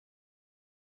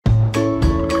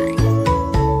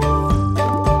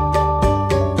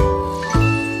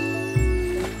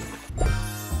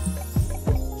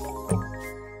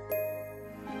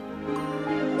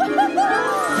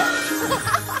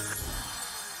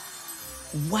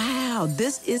Wow,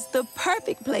 this is the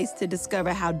perfect place to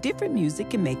discover how different music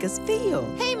can make us feel.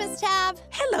 Hey, Miss Tab.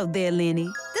 Hello there, Lenny.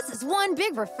 This is one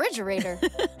big refrigerator.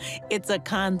 It's a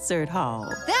concert hall.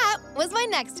 That was my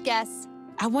next guess.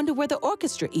 I wonder where the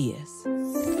orchestra is.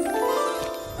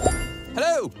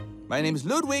 Hello, my name is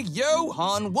Ludwig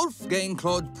Johann Wolfgang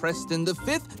Claude Preston the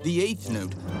Fifth, the eighth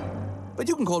note. But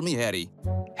you can call me Harry.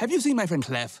 Have you seen my friend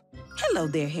Clef? Hello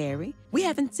there, Harry. We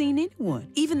haven't seen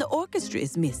anyone. Even the orchestra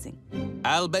is missing.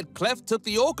 I'll bet Clef took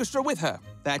the orchestra with her.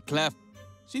 That Clef,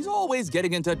 she's always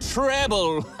getting into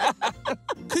trouble.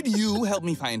 Could you help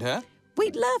me find her?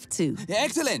 We'd love to.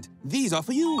 Excellent. These are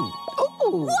for you.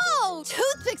 Ooh. Whoa!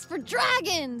 Toothpicks for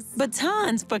dragons!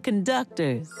 Batons for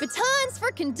conductors. Batons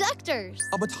for conductors.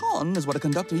 A baton is what a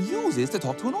conductor uses to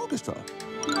talk to an orchestra.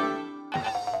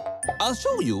 I'll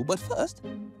show you, but first,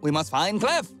 we must find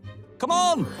Clef. Come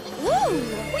on! Woo!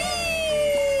 Whee!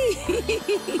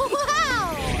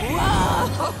 Wow!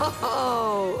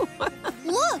 Whoa!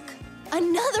 Look!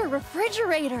 Another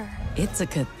refrigerator. It's a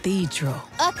cathedral.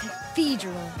 A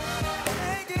cathedral.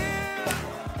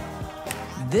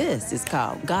 This is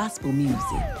called gospel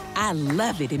music. I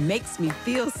love it. It makes me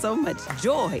feel so much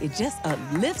joy. It just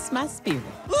uplifts my spirit.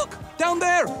 Look! Down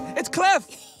there! It's Clef!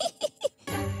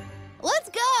 Let's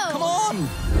go! Come on!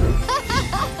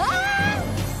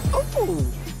 Ooh,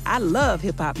 I love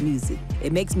hip-hop music.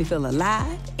 It makes me feel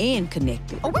alive and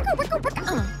connected.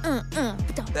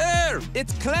 There!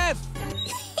 It's Clef!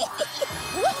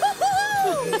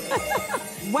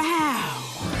 Wow!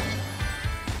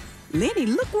 Lenny,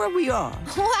 look where we are.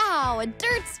 Wow, a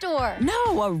dirt store.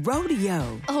 No, a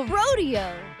rodeo. A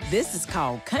rodeo. This is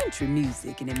called country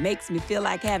music, and it makes me feel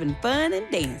like having fun and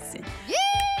dancing.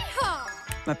 Yeehaw!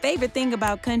 My favorite thing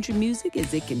about country music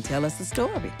is it can tell us a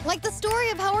story. Like the story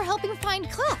of how we're helping find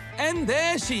Clef. And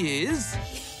there she is.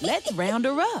 Let's round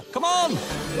her up. Come on!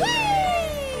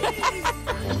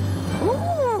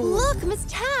 Ooh. Look, Miss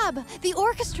Tab. The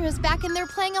orchestra is back and they're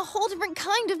playing a whole different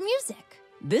kind of music.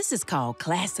 This is called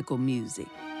classical music.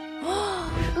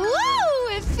 Woo!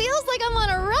 It feels like I'm on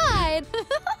a ride.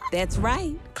 That's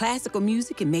right. Classical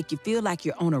music can make you feel like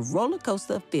you're on a roller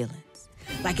coaster of feelings.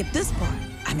 Like at this part,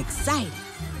 I'm excited.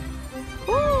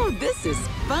 Ooh, this is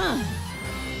fun.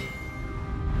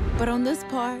 But on this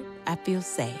part, I feel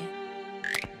sad.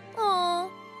 Aw.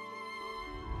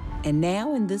 And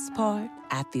now in this part,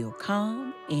 I feel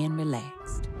calm and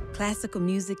relaxed. Classical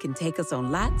music can take us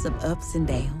on lots of ups and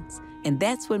downs, and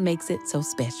that's what makes it so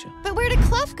special. But where did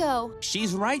Clef go?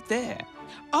 She's right there.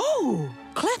 Oh,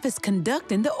 Clef is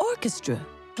conducting the orchestra.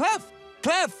 Clef!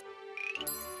 Clef!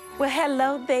 Well,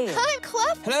 hello there. Hi,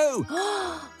 Clef.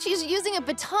 Hello! She's using a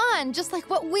baton, just like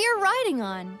what we're riding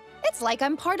on. It's like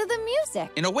I'm part of the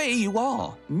music. In a way, you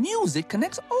are. Music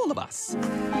connects all of us.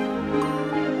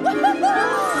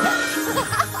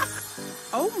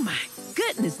 Oh, my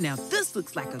goodness. Now, this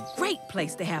looks like a great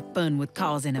place to have fun with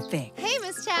cause and effect. Hey,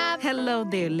 Miss Tab. Hello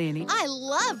there, Lenny. I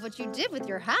love what you did with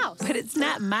your house. But it's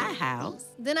not my house.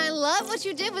 Then I love what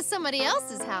you did with somebody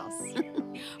else's house.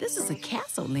 This is a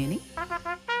castle, Lenny.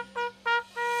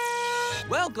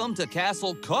 Welcome to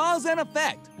Castle Cause and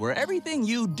Effect, where everything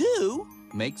you do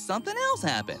makes something else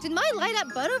happen. Did my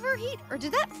light-up boat overheat, or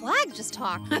did that flag just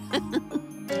talk? How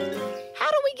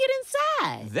do we get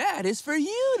inside? That is for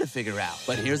you to figure out.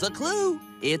 But here's a clue.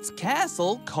 It's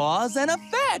Castle Cause and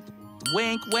Effect.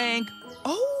 Wink, wink.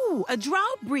 Oh, a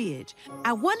drawbridge.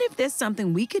 I wonder if there's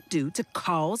something we could do to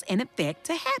cause an effect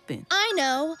to happen. I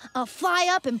know. I'll fly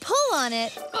up and pull on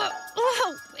it.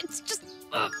 It's just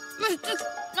not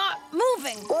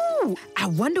moving. Ooh, I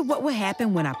wonder what will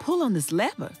happen when I pull on this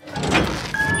lever.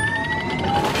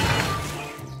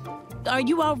 Are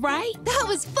you all right? That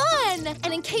was fun!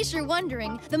 And in case you're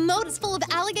wondering, the moat is full of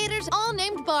alligators all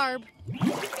named Barb.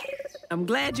 I'm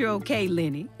glad you're okay,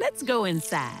 Lenny. Let's go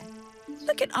inside.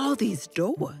 Look at all these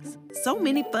doors. So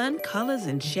many fun colors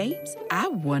and shapes. I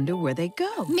wonder where they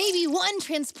go. Maybe one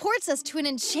transports us to an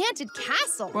enchanted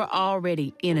castle. We're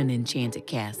already in an enchanted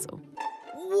castle.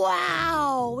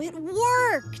 Wow, it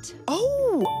worked.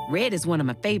 Oh, red is one of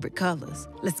my favorite colors.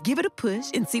 Let's give it a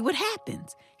push and see what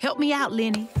happens. Help me out,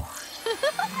 Lenny.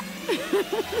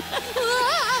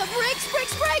 Brakes,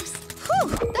 brakes, brakes. Whew,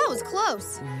 that was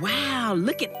close. Wow,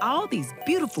 look at all these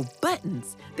beautiful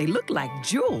buttons. They look like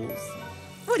jewels.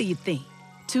 What do you think?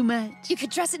 Too much? You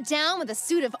could dress it down with a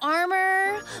suit of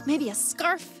armor, maybe a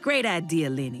scarf. Great idea,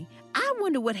 Lenny. I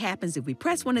wonder what happens if we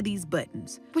press one of these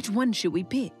buttons. Which one should we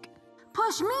pick?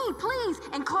 Push me, please,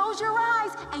 and close your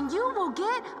eyes, and you will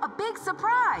get a big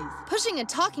surprise. Pushing a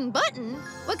talking button?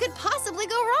 What could possibly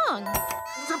go wrong?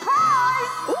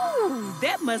 Surprise! Ooh,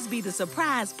 that must be the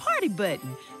surprise party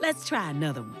button. Let's try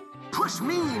another one. Push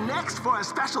me next for a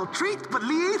special treat, but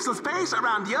leave some space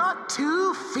around your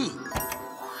 2 feet.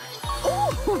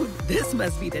 Ooh, this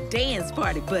must be the dance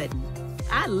party button.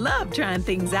 I love trying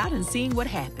things out and seeing what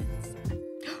happens.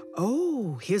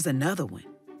 Oh, here's another one.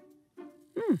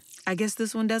 I guess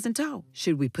this one doesn't talk.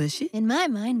 Should we push it? In my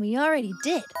mind, we already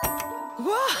did.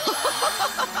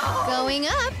 Whoa! Going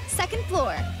up, 2nd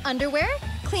floor. Underwear,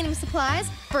 cleaning supplies,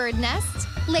 bird nests,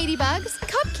 ladybugs,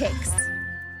 cupcakes.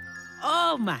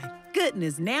 Oh, my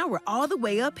goodness. Now we're all the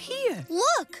way up here.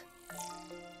 Look!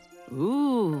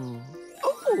 Ooh.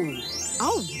 Ooh.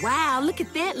 Oh, wow. Look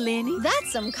at that, Lenny.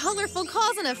 That's some colorful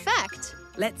cause and effect.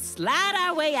 Let's slide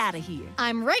our way out of here.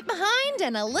 I'm right behind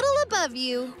and a little above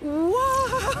you.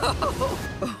 Whoa!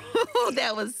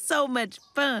 That was so much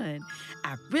fun.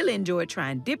 I really enjoyed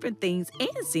trying different things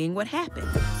and seeing what happened.